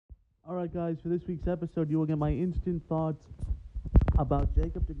Alright guys, for this week's episode, you will get my instant thoughts about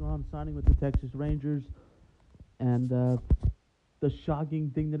Jacob deGrom signing with the Texas Rangers and the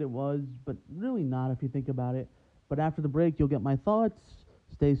shocking thing that it was, but really not if you think about it. But after the break, you'll get my thoughts.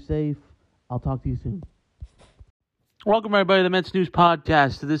 Stay safe. I'll talk to you soon. Welcome, everybody, to the Mets News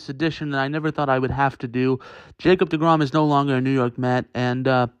Podcast, to this edition that I never thought I would have to do. Jacob deGrom is no longer a New York Met, and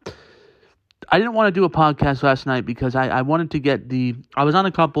I didn't want to do a podcast last night because I wanted to get I was on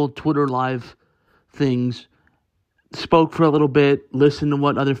a couple Twitter Live things, spoke for a little bit, listened to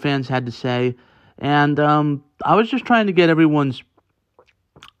what other fans had to say, and I was just trying to get everyone's,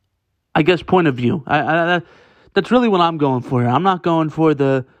 I guess, point of view. That's really what I'm going for here. I'm not going for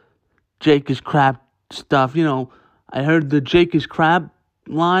the Jake is crap stuff. You know, I heard the Jake is crap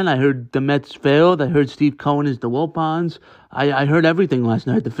line. I heard the Mets failed. I heard Steve Cohen is the Wilpons. I heard everything last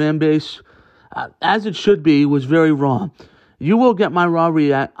night. The fan base, as it should be, was very raw. You will get my raw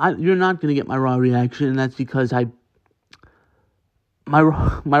you're not going to get my raw reaction, and that's because my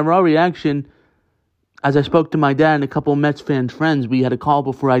raw reaction, as I spoke to my dad and a couple of Mets fans friends, we had a call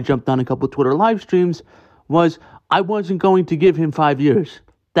before I jumped on a couple of Twitter live streams, was I wasn't going to give him 5 years.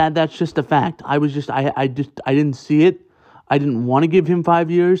 That's just a fact. I didn't see it. I didn't want to give him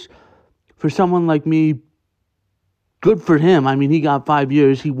 5 years. For someone like me, good for him. I mean, he got 5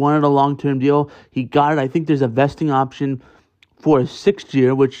 years. He wanted a long-term deal. He got it. I think there's a vesting option for a sixth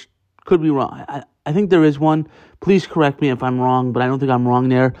year, which could be wrong. I think there is one. Please correct me if I'm wrong, but I don't think I'm wrong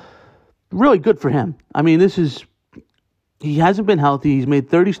there. Really good for him. I mean, he hasn't been healthy. He's made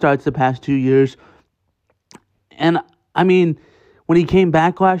 30 starts the past 2 years. And, I mean, when he came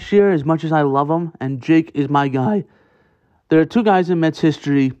back last year, as much as I love him, and Jake is my guy, there are two guys in Mets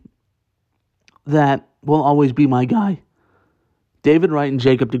history that will always be my guy. David Wright and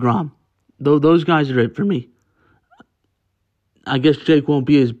Jacob deGrom. Those guys are it for me. I guess Jake won't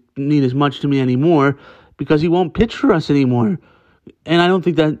mean as much to me anymore because he won't pitch for us anymore. And I don't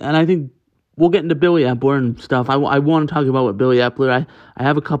think that, and I think we'll get into Billy Epler and stuff. I want to talk about what Billy Epler, I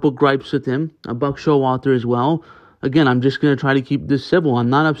have a couple gripes with him, a Buck Showalter as well. Again, I'm just going to try to keep this civil. I'm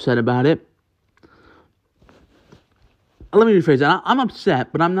not upset about it. Let me rephrase that. I'm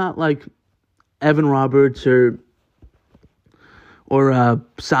upset, but I'm not like Evan Roberts or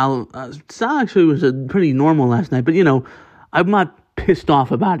Sal. Sal actually was pretty normal last night, but, you know, I'm not pissed off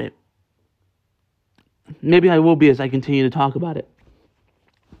about it. Maybe I will be as I continue to talk about it.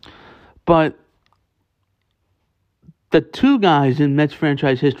 But the two guys in Mets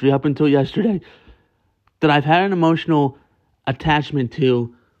franchise history up until yesterday that I've had an emotional attachment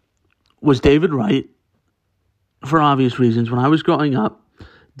to was David Wright, for obvious reasons. When I was growing up,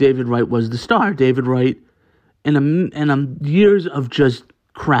 David Wright was the star. David Wright, in years of just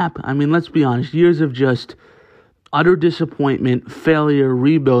crap. I mean, let's be honest, years of just utter disappointment, failure,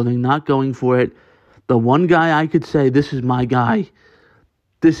 rebuilding, not going for it. The one guy I could say, this is my guy.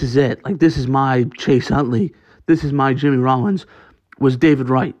 This is it. Like, this is my Chase Utley. This is my Jimmy Rollins, was David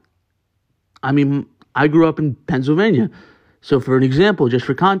Wright. I mean, I grew up in Pennsylvania. So for an example, just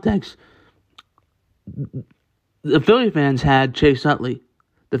for context, the Philly fans had Chase Utley.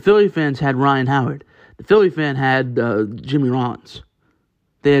 The Philly fans had Ryan Howard. The Philly fan had Jimmy Rollins.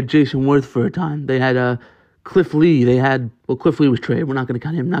 They had Jason Worth for a time. They had Cliff Lee. Cliff Lee was traded. We're not going to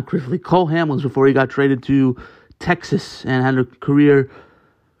count him. Not Cliff Lee. Cole Hamels before he got traded to Texas and had a career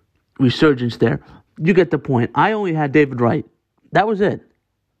resurgence there. You get the point. I only had David Wright. That was it.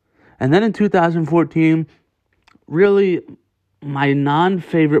 And then in 2014, really my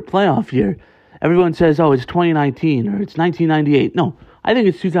non-favorite playoff year. Everyone says, oh, it's 2019 or it's 1998. No, I think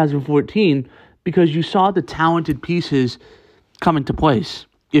it's 2014 because you saw the talented pieces come into place,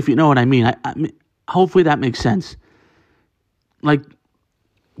 if you know what I mean. I mean, hopefully that makes sense. Like,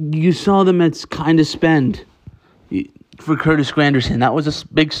 you saw the Mets kind of spend for Curtis Granderson. That was a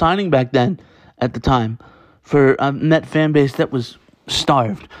big signing back then at the time for a Met fan base that was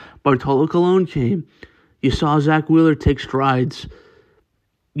starved. Bartolo Colon came. You saw Zach Wheeler take strides.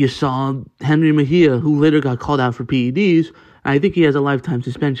 You saw Henry Mejia, who later got called out for PEDs. I think he has a lifetime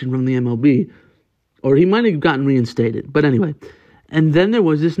suspension from the MLB. Or he might have gotten reinstated. But anyway. And then there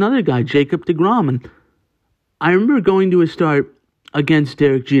was this other guy, Jacob deGrom. And I remember going to a start against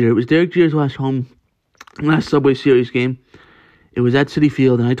Derek Jeter. It was Derek Jeter's last Subway Series game. It was at Citi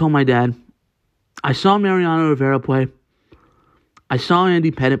Field. And I told my dad, I saw Mariano Rivera play. I saw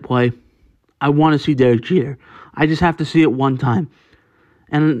Andy Pettitte play. I want to see Derek Jeter. I just have to see it one time.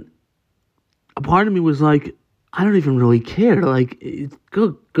 And a part of me was like, I don't even really care. Like, it's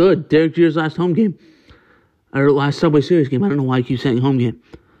good. Derek Jeter's last home game. Or last Subway Series game. I don't know why I keep saying home game.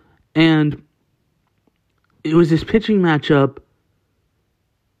 And it was this pitching matchup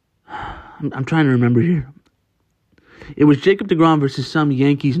I'm trying to remember here. It was Jacob deGrom versus some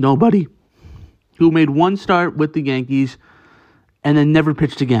Yankees nobody who made one start with the Yankees and then never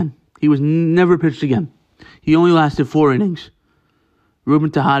pitched again. He was never pitched again. He only lasted 4 innings.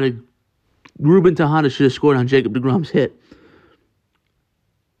 Ruben Tejada should have scored on Jacob deGrom's hit.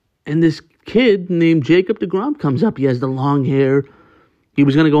 And this kid named Jacob deGrom comes up. He has the long hair. He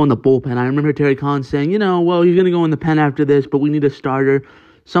was going to go in the bullpen. I remember Terry Collins saying, he's going to go in the pen after this, but we need a starter.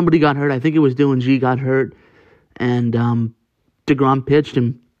 Somebody got hurt. I think it was Dylan G got hurt. And deGrom pitched.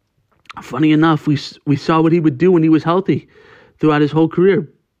 And funny enough, we saw what he would do when he was healthy throughout his whole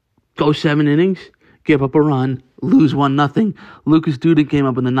career. Go 7 innings, give up a run, lose 1-0. Lucas Duda came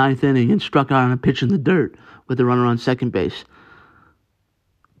up in the 9th inning and struck out on a pitch in the dirt with a runner on second base.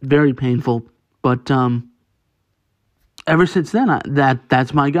 Very painful. But ever since then,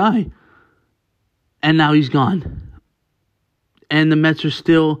 that's my guy. And now he's gone. And the Mets are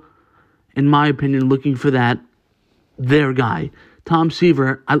still, in my opinion, looking for their guy. Tom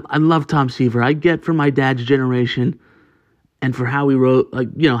Seaver, I love Tom Seaver. I get from my dad's generation and for Howie Rose,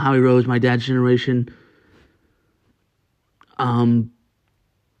 Howie Rose, my dad's generation. Even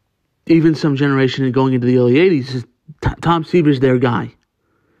some generation going into the early 80s, Tom Seaver's their guy.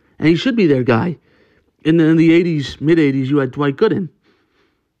 And he should be their guy. In the 80s, mid-80s, you had Dwight Gooden.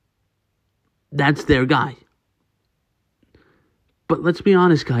 That's their guy. But let's be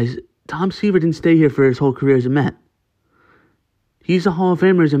honest, guys. Tom Seaver didn't stay here for his whole career as a Met. He's a Hall of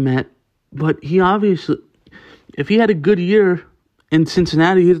Famer as a Met. But he obviously, if he had a good year in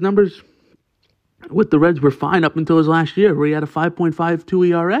Cincinnati, his numbers with the Reds were fine up until his last year, where he had a 5.52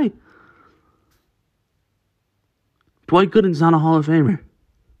 ERA. Dwight Gooden's not a Hall of Famer.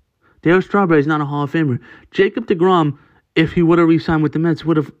 Darryl Strawberry's not a Hall of Famer. Jacob deGrom, if he would have re-signed with the Mets,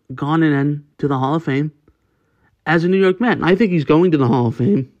 would have gone in to the Hall of Fame as a New York Met. And I think he's going to the Hall of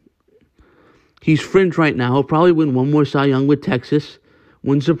Fame. He's fringe right now. He'll probably win one more Cy Young with Texas.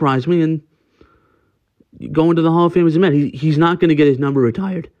 Wouldn't surprise me. And going to the Hall of Fame as a Met. He's not going to get his number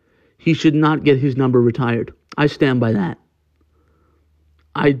retired. He should not get his number retired. I stand by that.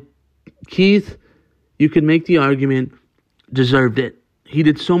 Keith, you could make the argument, deserved it. He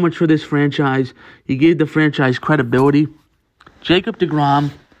did so much for this franchise. He gave the franchise credibility. Jacob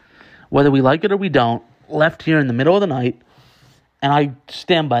deGrom, whether we like it or we don't, left here in the middle of the night, and I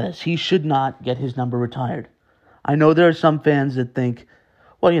stand by this. He should not get his number retired. I know there are some fans that think,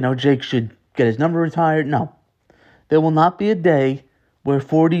 Jake should get his number retired. No. There will not be a day where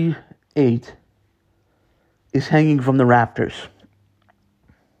 48 is hanging from the rafters.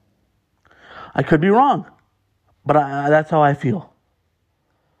 I could be wrong, but that's how I feel.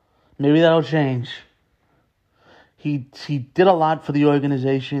 Maybe that'll change. He did a lot for the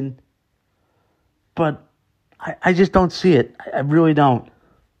organization, but I just don't see it. I really don't.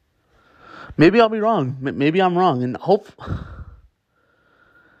 Maybe I'll be wrong. Maybe I'm wrong, and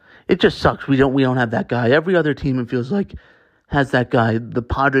it just sucks. We don't have that guy. Every other team, it feels like, has that guy. The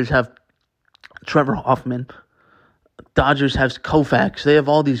Padres have Trevor Hoffman. Dodgers have Koufax. They have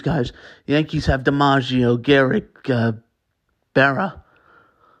all these guys. Yankees have DiMaggio, Garrett, Berra.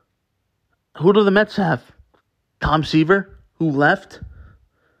 Who do the Mets have? Tom Seaver, who left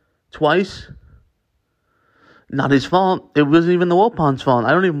twice. Not his fault. It wasn't even the Wilpons' fault.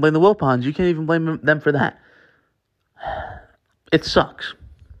 I don't even blame the Wilpons. You can't even blame them for that. It sucks.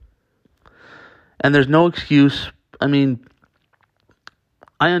 And there's no excuse. I mean,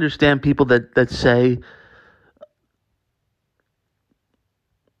 I understand people that say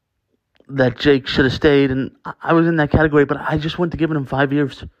that Jake should have stayed, and I was in that category, but I just wouldn't have given him 5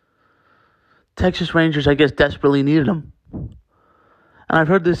 years. Texas Rangers, I guess, desperately needed him. And I've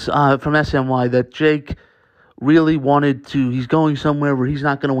heard this from SNY that Jake really wanted to, he's going somewhere where he's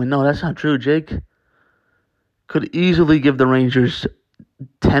not going to win. No, that's not true. Jake could easily give the Rangers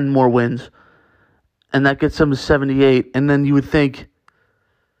 10 more wins, and that gets them to 78. And then you would think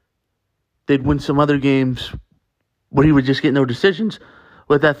they'd win some other games where he would just get no decisions.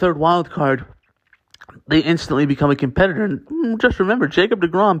 With that third wild card, they instantly become a competitor. And just remember, Jacob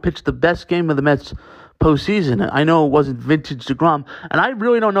deGrom pitched the best game of the Mets postseason. I know it wasn't vintage deGrom, and I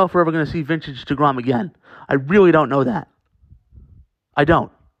really don't know if we're ever going to see vintage deGrom again. I really don't know that. I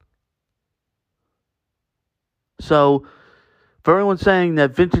don't. So, for everyone saying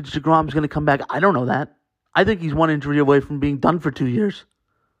that vintage deGrom is going to come back, I don't know that. I think he's one injury away from being done for 2 years.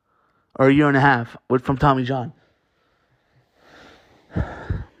 Or a year and a half from Tommy John.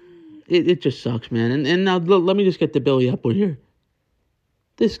 It just sucks, man. And now let me just get the Billy Epler here.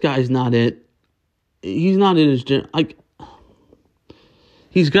 This guy's not it. He's not it. They're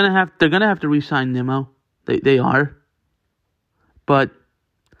gonna have to re-sign Nimmo. They are. But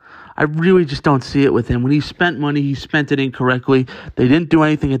I really just don't see it with him. When he spent money, he spent it incorrectly. They didn't do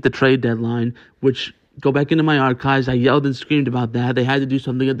anything at the trade deadline, which, go back into my archives, I yelled and screamed about that. They had to do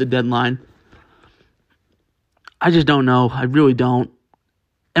something at the deadline. I just don't know. I really don't.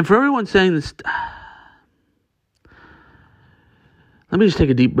 And for everyone saying this, let me just take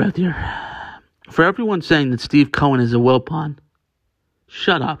a deep breath here. For everyone saying that Steve Cohen is a Wilpon,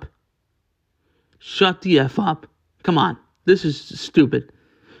 shut up. Shut the F up. Come on. This is stupid.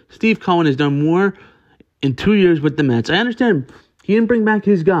 Steve Cohen has done more in 2 years with the Mets. I understand he didn't bring back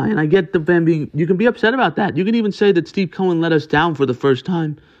his guy, and I get the fan being... You can be upset about that. You can even say that Steve Cohen let us down for the first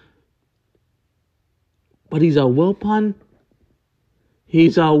time. But he's a Wilpon?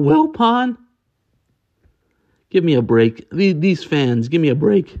 He's a Wilpon? Give me a break. These fans, give me a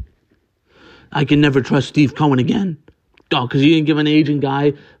break. I can never trust Steve Cohen again. Oh, because he didn't give an Asian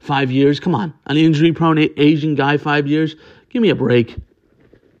guy 5 years? Come on. An injury-prone Asian guy 5 years? Give me a break.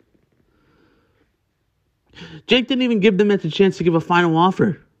 Jake didn't even give the Mets a chance to give a final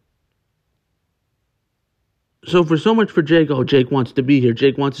offer. So for so much for Jake, oh, Jake wants to be here.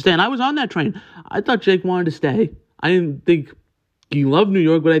 Jake wants to stay. And I was on that train. I thought Jake wanted to stay. I didn't think he loved New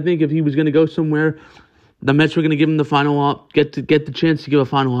York, but I think if he was going to go somewhere, the Mets were going to give him the final get the chance to give a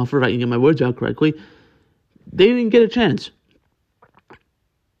final offer, if I can get my words out correctly. They didn't get a chance.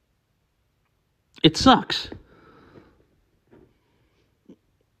 It sucks.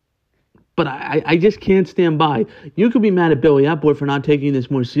 But I just can't stand by. You could be mad at Billy Epler for not taking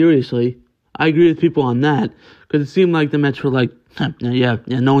this more seriously. I agree with people on that. Because it seemed like the Mets were like, yeah,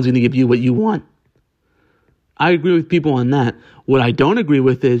 no one's going to give you what you want. I agree with people on that. What I don't agree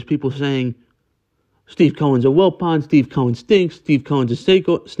with is people saying, Steve Cohen's a Wilpon, Steve Cohen stinks, Steve Cohen's a snake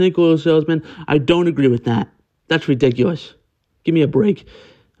oil salesman. I don't agree with that. That's ridiculous. Give me a break.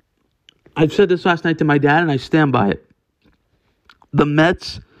 I've said this last night to my dad, and I stand by it. The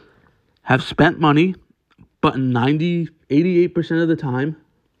Mets have spent money, but 88% of the time,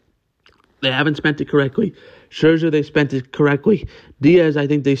 they haven't spent it correctly. Scherzer, they spent it correctly. Diaz, I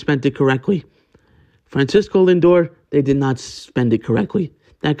think they spent it correctly. Francisco Lindor, they did not spend it correctly.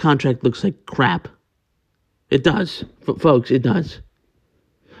 That contract looks like crap. It does. Folks, it does.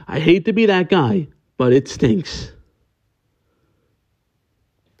 I hate to be that guy, but it stinks.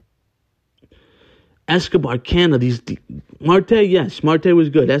 Escobar, Canna, Marte, yes, Marte was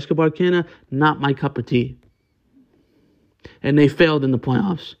good. Escobar, Canna, not my cup of tea. And they failed in the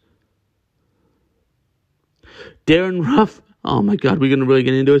playoffs. Darren Ruff, oh my God, we're going to really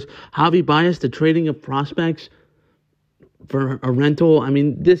get into this. Javi Baez, the trading of prospects for a rental. I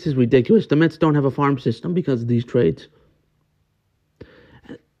mean, this is ridiculous. The Mets don't have a farm system because of these trades.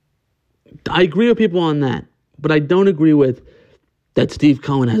 I agree with people on that, but I don't agree with that Steve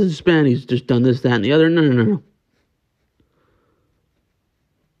Cohen hasn't spent. He's just done this, that, and the other. No.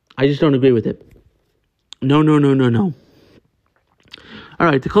 I just don't agree with it. No. All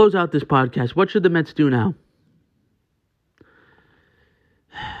right, to close out this podcast, what should the Mets do now?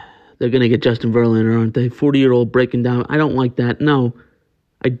 They're going to get Justin Verlander, aren't they? 40-year-old breaking down. I don't like that. No,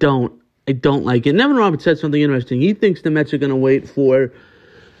 I don't. I don't like it. Nevin Roberts said something interesting. He thinks the Mets are going to wait for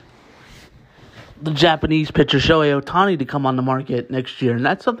the Japanese pitcher Shohei Ohtani to come on the market next year, and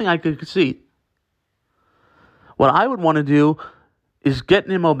that's something I could see. What I would want to do is get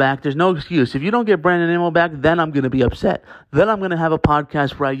Nimmo back. There's no excuse. If you don't get Brandon Nimmo back, then I'm going to be upset. Then I'm going to have a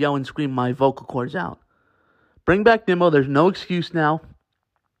podcast where I yell and scream my vocal cords out. Bring back Nimmo. There's no excuse now.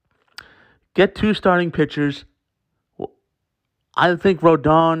 Get 2 starting pitchers. I think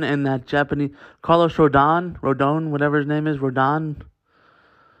Rodon and that Japanese Carlos Rodon, whatever his name is, Rodon,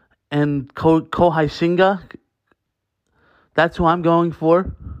 and Kohei Singa. That's who I'm going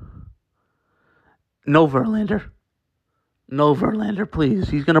for. No Verlander, please.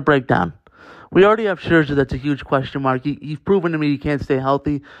 He's going to break down. We already have Scherzer. That's a huge question mark. He's proven to me he can't stay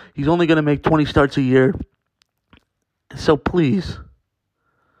healthy. He's only going to make 20 starts a year. So please.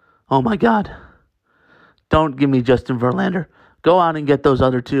 Oh, my God. Don't give me Justin Verlander. Go out and get those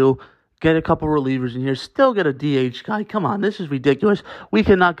other 2. Get a couple relievers in here. Still get a DH guy. Come on, this is ridiculous. We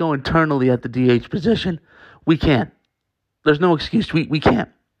cannot go internally at the DH position. We can't. There's no excuse. We can't.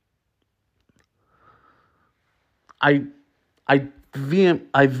 I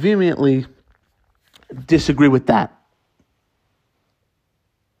vehemently disagree with that.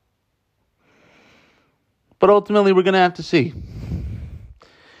 But ultimately, we're going to have to see.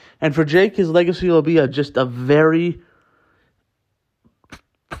 And for Jake, his legacy will be just a very...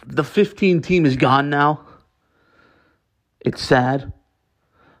 The 15 team is gone now. It's sad.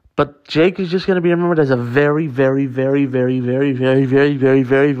 But Jake is just going to be remembered as a very, very, very, very, very, very, very, very,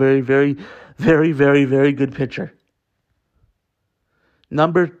 very, very, very, very, very, very good pitcher.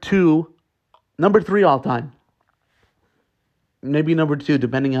 Number 3 all time. Maybe number 2,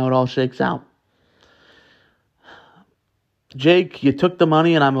 depending how it all shakes out. Jake, you took the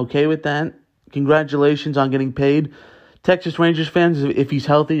money, and I'm okay with that. Congratulations on getting paid. Texas Rangers fans, if he's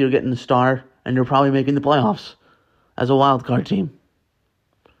healthy, you're getting the star, and you're probably making the playoffs as a wild card team.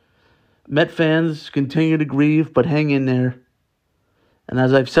 Met fans, continue to grieve, but hang in there. And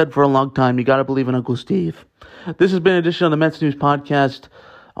as I've said for a long time, you got to believe in Uncle Steve. This has been an edition of the Mets News Podcast.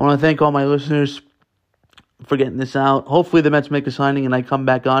 I want to thank all my listeners for getting this out. Hopefully the Mets make a signing and I come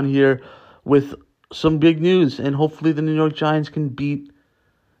back on here with some big news. And hopefully the New York Giants can beat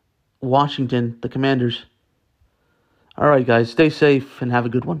Washington, the Commanders. All right, guys, stay safe and have a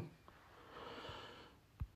good one.